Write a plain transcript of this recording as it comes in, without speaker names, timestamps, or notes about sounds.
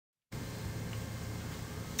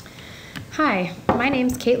Hi, my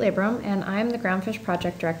name's Kate Labrum, and I'm the Groundfish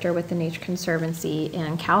Project Director with the Nature Conservancy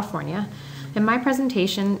in California. And my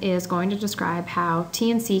presentation is going to describe how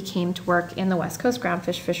TNC came to work in the West Coast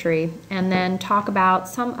Groundfish Fishery, and then talk about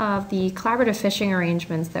some of the collaborative fishing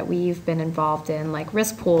arrangements that we've been involved in, like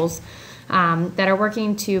risk pools, that are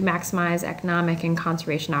working to maximize economic and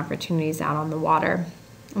conservation opportunities out on the water.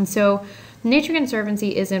 And so Nature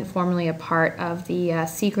Conservancy isn't formally a part of the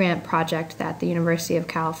Sea Grant project that the University of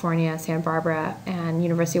California, Santa Barbara, and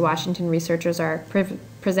University of Washington researchers are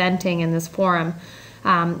presenting in this forum.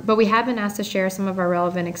 But we have been asked to share some of our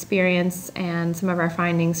relevant experience and some of our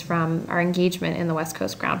findings from our engagement in the West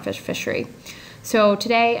Coast Groundfish Fishery. So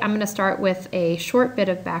today I'm going to start with a short bit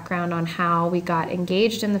of background on how we got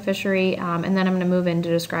engaged in the fishery, and then I'm going to move into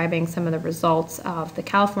describing some of the results of the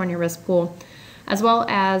California risk pool, as well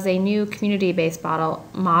as a new community-based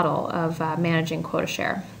model of managing quota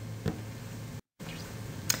share.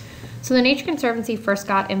 So the Nature Conservancy first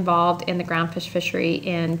got involved in the groundfish fishery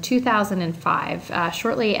in 2005,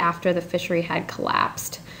 shortly after the fishery had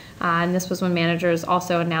collapsed. And this was when managers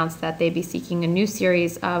also announced that they'd be seeking a new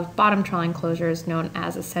series of bottom trawling closures known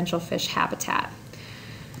as essential fish habitat.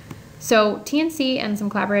 So TNC and some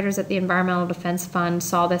collaborators at the Environmental Defense Fund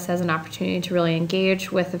saw this as an opportunity to really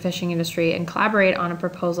engage with the fishing industry and collaborate on a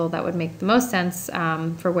proposal that would make the most sense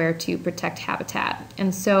for where to protect habitat.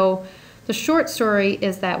 And so the short story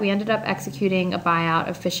is that we ended up executing a buyout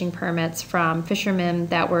of fishing permits from fishermen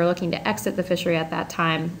that were looking to exit the fishery at that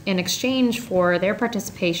time in exchange for their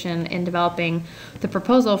participation in developing the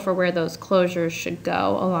proposal for where those closures should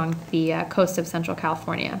go along the coast of Central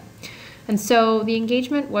California. And so the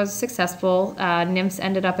engagement was successful. NIMS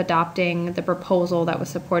ended up adopting the proposal that was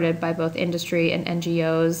supported by both industry and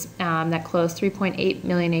NGOs that closed 3.8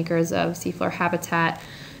 million acres of seafloor habitat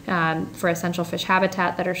for essential fish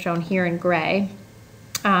habitat that are shown here in gray.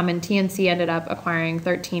 And TNC ended up acquiring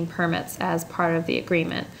 13 permits as part of the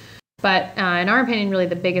agreement. But in our opinion, really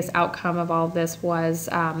the biggest outcome of all of this was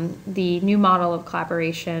the new model of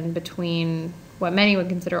collaboration between what many would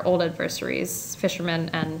consider old adversaries, fishermen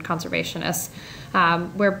and conservationists,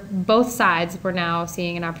 where both sides were now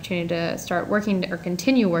seeing an opportunity to start working or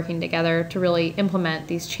continue working together to really implement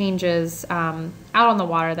these changes out on the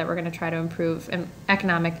water that were going to try to improve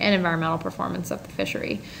economic and environmental performance of the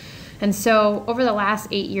fishery. And so over the last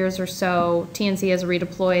 8 years or so, TNC has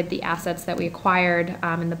redeployed the assets that we acquired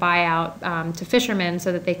in the buyout to fishermen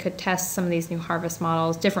so that they could test some of these new harvest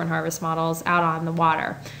models, different harvest models, out on the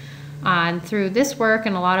water. And through this work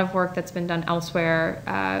and a lot of work that's been done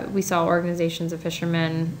elsewhere, we saw organizations of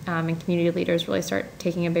fishermen and community leaders really start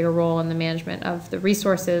taking a bigger role in the management of the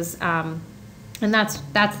resources. And that's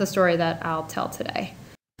the story that I'll tell today.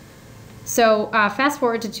 So fast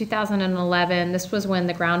forward to 2011, this was when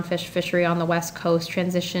the groundfish fishery on the West Coast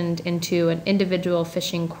transitioned into an individual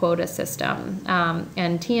fishing quota system.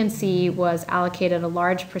 And TNC was allocated a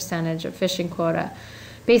large percentage of fishing quota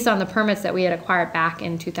based on the permits that we had acquired back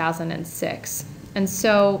in 2006. And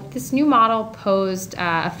so this new model posed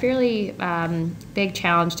a fairly big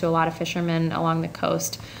challenge to a lot of fishermen along the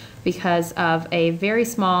coast because of a very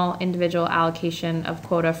small individual allocation of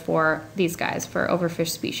quota for these guys, for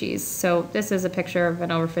overfished species. So this is a picture of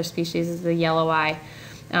an overfished species, this is the yellow eye.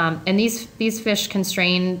 And these fish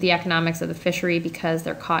constrain the economics of the fishery because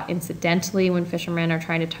they're caught incidentally when fishermen are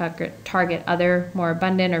trying to target other more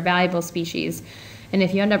abundant or valuable species. And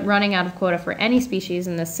if you end up running out of quota for any species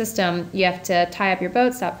in this system, you have to tie up your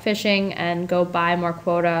boat, stop fishing, and go buy more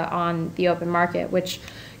quota on the open market, which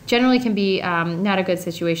generally can be not a good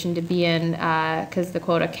situation to be in because the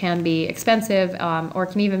quota can be expensive or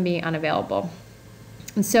can even be unavailable.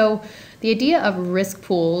 And so the idea of risk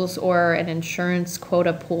pools or an insurance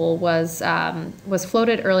quota pool was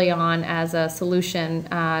floated early on as a solution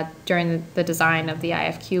during the design of the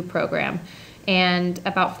IFQ program. And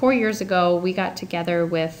about 4 years ago, we got together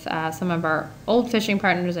with some of our old fishing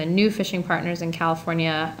partners and new fishing partners in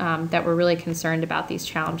California that were really concerned about these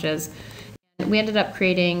challenges. And we ended up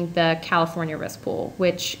creating the California Risk Pool,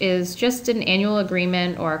 which is just an annual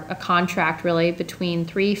agreement or a contract really between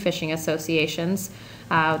 3 fishing associations.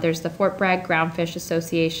 There's the Fort Bragg Groundfish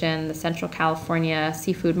Association, the Central California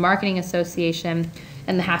Seafood Marketing Association,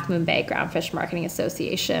 and the Half Moon Bay Groundfish Marketing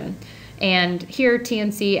Association. And here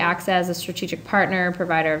TNC acts as a strategic partner,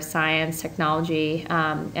 provider of science, technology,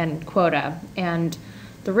 and quota. And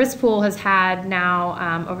the risk pool has had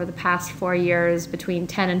now, over the past 4 years, between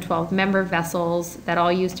 10 and 12 member vessels that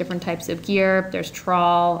all use different types of gear. There's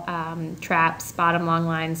trawl, traps, bottom long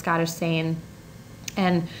line, Scottish seine.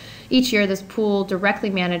 And Each year, this pool directly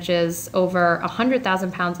manages over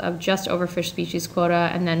 100,000 pounds of just overfished species quota,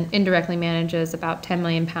 and then indirectly manages about 10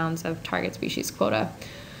 million pounds of target species quota.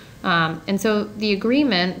 And so the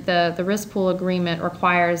agreement, the risk pool agreement,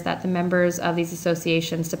 requires that the members of these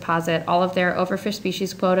associations deposit all of their overfished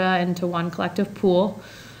species quota into one collective pool.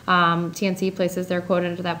 TNC places their quota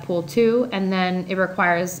into that pool too, and then it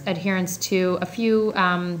requires adherence to a few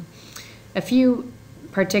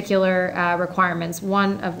particular requirements.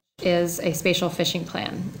 One of which is a spatial fishing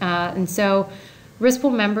plan. And so risk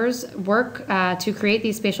pool members work to create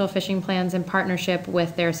these spatial fishing plans in partnership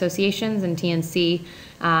with their associations and TNC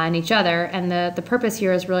and each other. And the purpose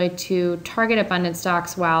here is really to target abundant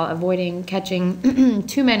stocks while avoiding catching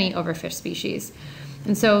too many overfished species.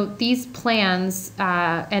 And so these plans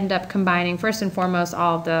end up combining, first and foremost,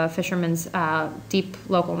 all of the fishermen's deep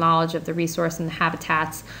local knowledge of the resource and the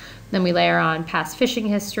habitats. Then we layer on past fishing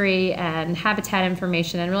history and habitat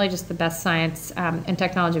information, and really just the best science and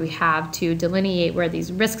technology we have to delineate where these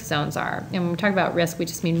risk zones are. And when we talk about risk, we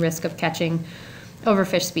just mean risk of catching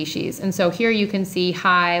overfished species. And so here you can see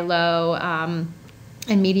high, low,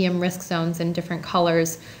 and medium risk zones in different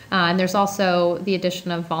colors. And there's also the addition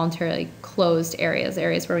of voluntarily closed areas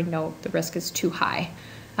where we know the risk is too high.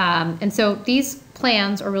 And so these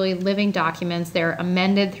plans are really living documents. They're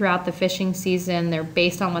amended throughout the fishing season. They're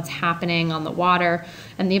based on what's happening on the water.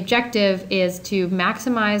 And the objective is to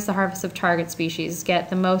maximize the harvest of target species, get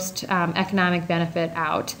the most economic benefit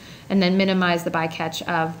out, and then minimize the bycatch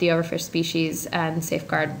of the overfished species and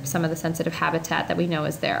safeguard some of the sensitive habitat that we know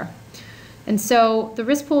is there. And so the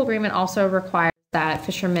risk pool agreement also requires that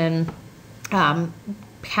fishermen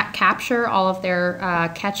capture all of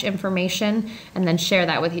their catch information and then share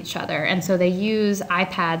that with each other. And so they use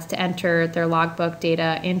iPads to enter their logbook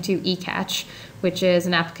data into eCatch, which is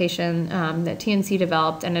an application that TNC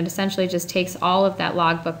developed, and it essentially just takes all of that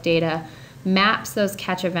logbook data, maps those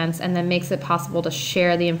catch events, and then makes it possible to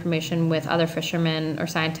share the information with other fishermen or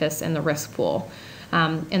scientists in the risk pool.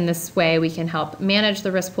 In this way, we can help manage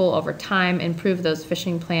the risk pool over time, improve those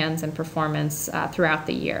fishing plans and performance throughout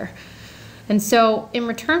the year. And so in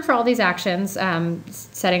return for all these actions,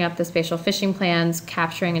 setting up the spatial fishing plans,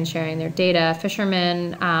 capturing and sharing their data,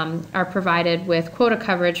 fishermen are provided with quota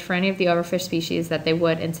coverage for any of the overfished species that they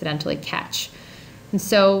would incidentally catch. And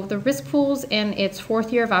so the risk pool's in its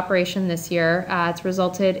 4th year of operation this year. It's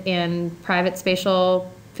resulted in private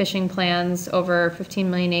spatial fishing plans over 15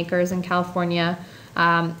 million acres in California,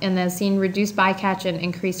 and has seen reduced bycatch and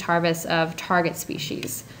increased harvest of target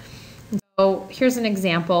species. So here's an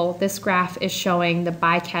example. This graph is showing the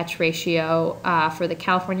bycatch ratio for the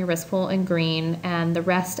California risk pool in green, and the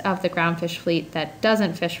rest of the groundfish fleet that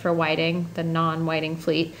doesn't fish for whiting, the non-whiting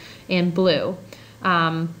fleet, in blue.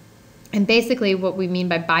 And basically what we mean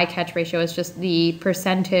by bycatch ratio is just the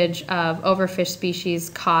percentage of overfished species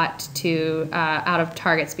caught to out of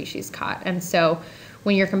target species caught. And so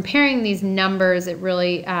when you're comparing these numbers, it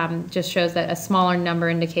really just shows that a smaller number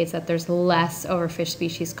indicates that there's less overfished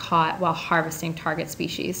species caught while harvesting target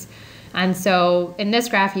species. And so in this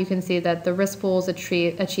graph, you can see that the risk pools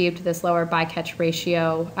achieved this lower bycatch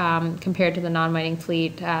ratio compared to the non-whiting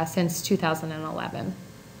fleet since 2011.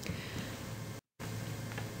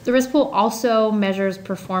 The risk pool also measures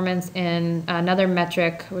performance in another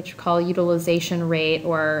metric, which we call utilization rate,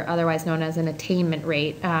 or otherwise known as an attainment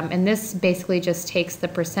rate. And this basically just takes the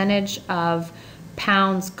percentage of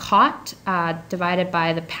pounds caught divided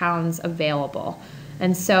by the pounds available.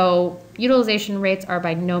 And so utilization rates are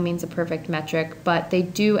by no means a perfect metric, but they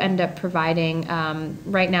do end up providing,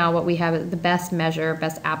 right now, what we have is the best measure,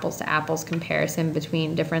 best apples-to-apples comparison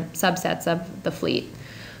between different subsets of the fleet.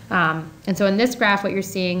 And so in this graph, what you're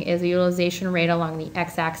seeing is the utilization rate along the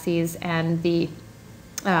x-axis and the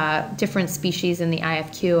different species in the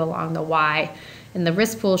IFQ along the y. And the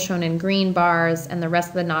risk pool shown in green bars and the rest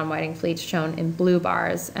of the non-whiting fleets shown in blue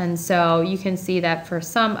bars. And so you can see that for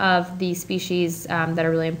some of the species that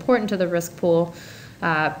are really important to the risk pool,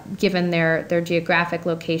 given their geographic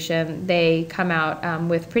location, they come out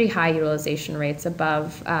with pretty high utilization rates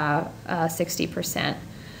above 60%.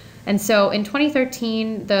 And so in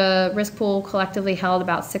 2013, the risk pool collectively held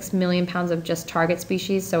about 6 million pounds of just target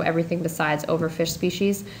species, so everything besides overfished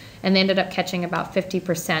species, and they ended up catching about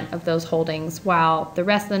 50% of those holdings, while the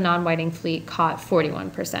rest of the non-whiting fleet caught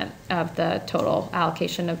 41% of the total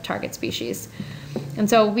allocation of target species. And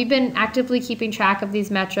so we've been actively keeping track of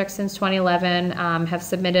these metrics since 2011, have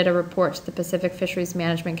submitted a report to the Pacific Fisheries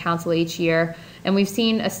Management Council each year, and we've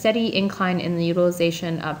seen a steady incline in the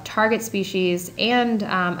utilization of target species and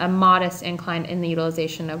a modest incline in the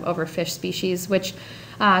utilization of overfished species, which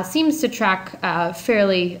seems to track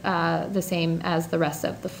fairly the same as the rest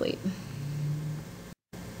of the fleet.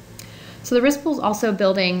 So the risk pool is also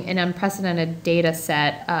building an unprecedented data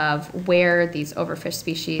set of where these overfished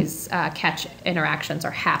species catch interactions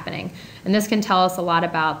are happening. And this can tell us a lot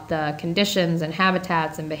about the conditions and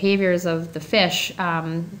habitats and behaviors of the fish,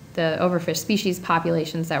 the overfished species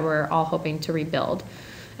populations that we're all hoping to rebuild.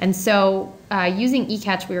 And so using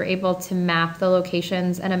eCatch, we were able to map the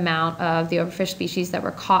locations and amount of the overfished species that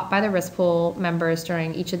were caught by the risk pool members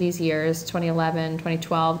during each of these years, 2011,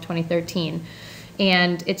 2012, 2013.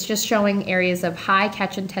 And it's just showing areas of high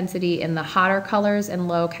catch intensity in the hotter colors and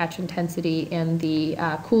low catch intensity in the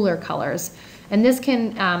cooler colors. And this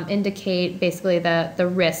can indicate basically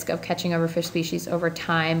the risk of catching overfished species over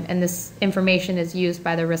time. And this information is used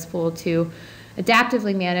by the risk pool to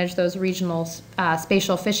adaptively manage those regional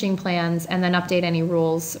spatial fishing plans and then update any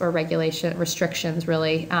rules or restrictions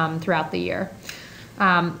really throughout the year.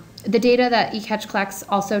 The data that eCatch collects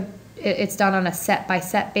also, it's done on a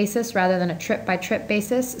set-by-set basis rather than a trip-by-trip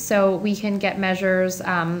basis. So we can get measures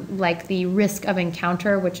like the risk of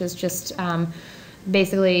encounter, which is just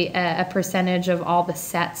basically a percentage of all the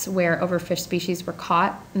sets where overfished species were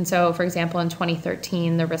caught. And so, for example, in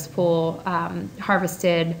 2013, the risk pool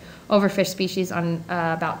harvested overfished species on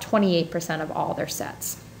about 28% of all their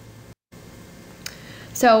sets.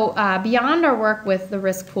 So beyond our work with the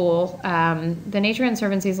risk pool, the Nature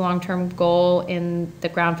Conservancy's long-term goal in the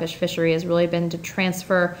groundfish fishery has really been to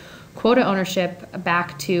transfer quota ownership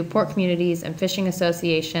back to port communities and fishing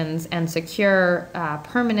associations and secure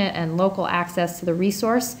permanent and local access to the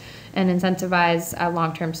resource and incentivize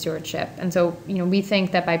long-term stewardship. And so, we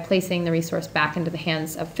think that by placing the resource back into the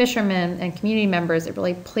hands of fishermen and community members, it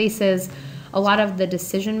really places a lot of the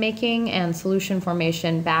decision-making and solution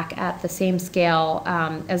formation back at the same scale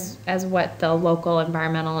as what the local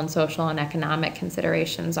environmental and social and economic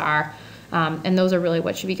considerations are. And those are really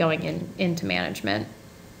what should be going into management.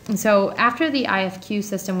 And so after the IFQ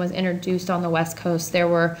system was introduced on the West Coast, there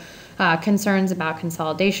were concerns about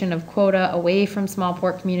consolidation of quota away from small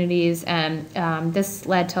port communities, and this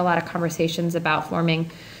led to a lot of conversations about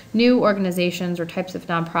forming new organizations or types of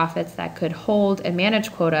nonprofits that could hold and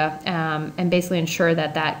manage quota and basically ensure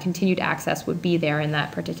that continued access would be there in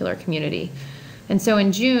that particular community. And so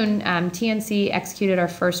in June, TNC executed our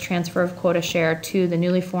first transfer of quota share to the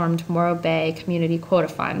newly formed Morro Bay Community Quota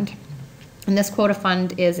Fund. And this quota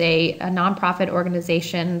fund is a nonprofit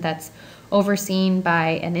organization that's overseen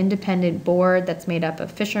by an independent board that's made up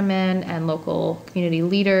of fishermen and local community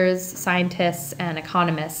leaders, scientists, and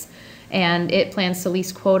economists. And it plans to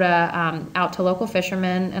lease quota out to local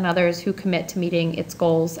fishermen and others who commit to meeting its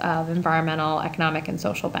goals of environmental, economic, and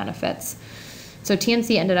social benefits. So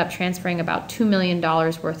TNC ended up transferring about $2 million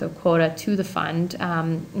worth of quota to the fund,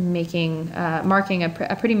 marking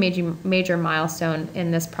a pretty major milestone in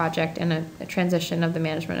this project and a transition of the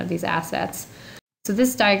management of these assets. So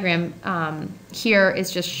this diagram here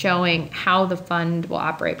is just showing how the fund will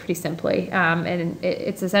operate pretty simply. And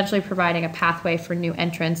it's essentially providing a pathway for new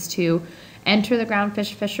entrants to enter the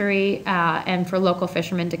groundfish fishery and for local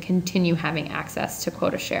fishermen to continue having access to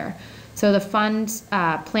quota share. So the fund's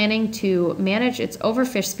planning to manage its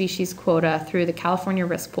overfished species quota through the California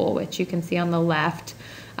risk pool, which you can see on the left.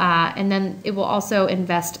 And then it will also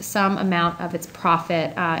invest some amount of its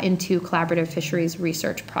profit into collaborative fisheries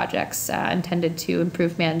research projects intended to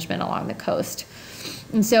improve management along the coast.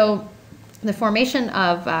 And so the formation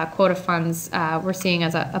of quota funds we're seeing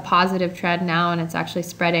as a positive trend now, and it's actually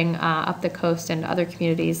spreading up the coast into other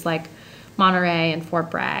communities like Monterey and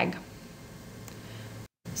Fort Bragg.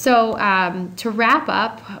 So to wrap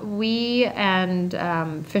up, we and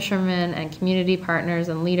fishermen and community partners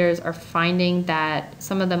and leaders are finding that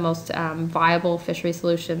some of the most viable fishery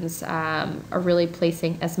solutions are really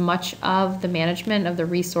placing as much of the management of the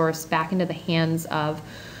resource back into the hands of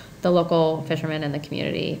the local fishermen and the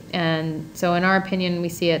community. And so in our opinion, we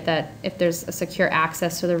see it that if there's a secure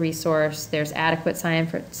access to the resource, there's adequate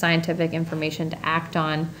scientific information to act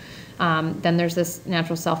on, then there's this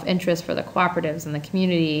natural self-interest for the cooperatives and the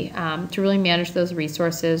community to really manage those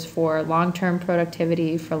resources for long-term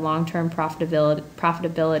productivity, for long-term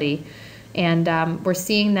profitability. And we're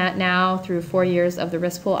seeing that now through 4 years of the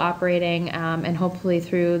risk pool operating and hopefully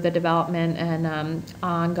through the development and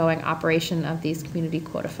ongoing operation of these community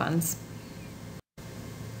quota funds.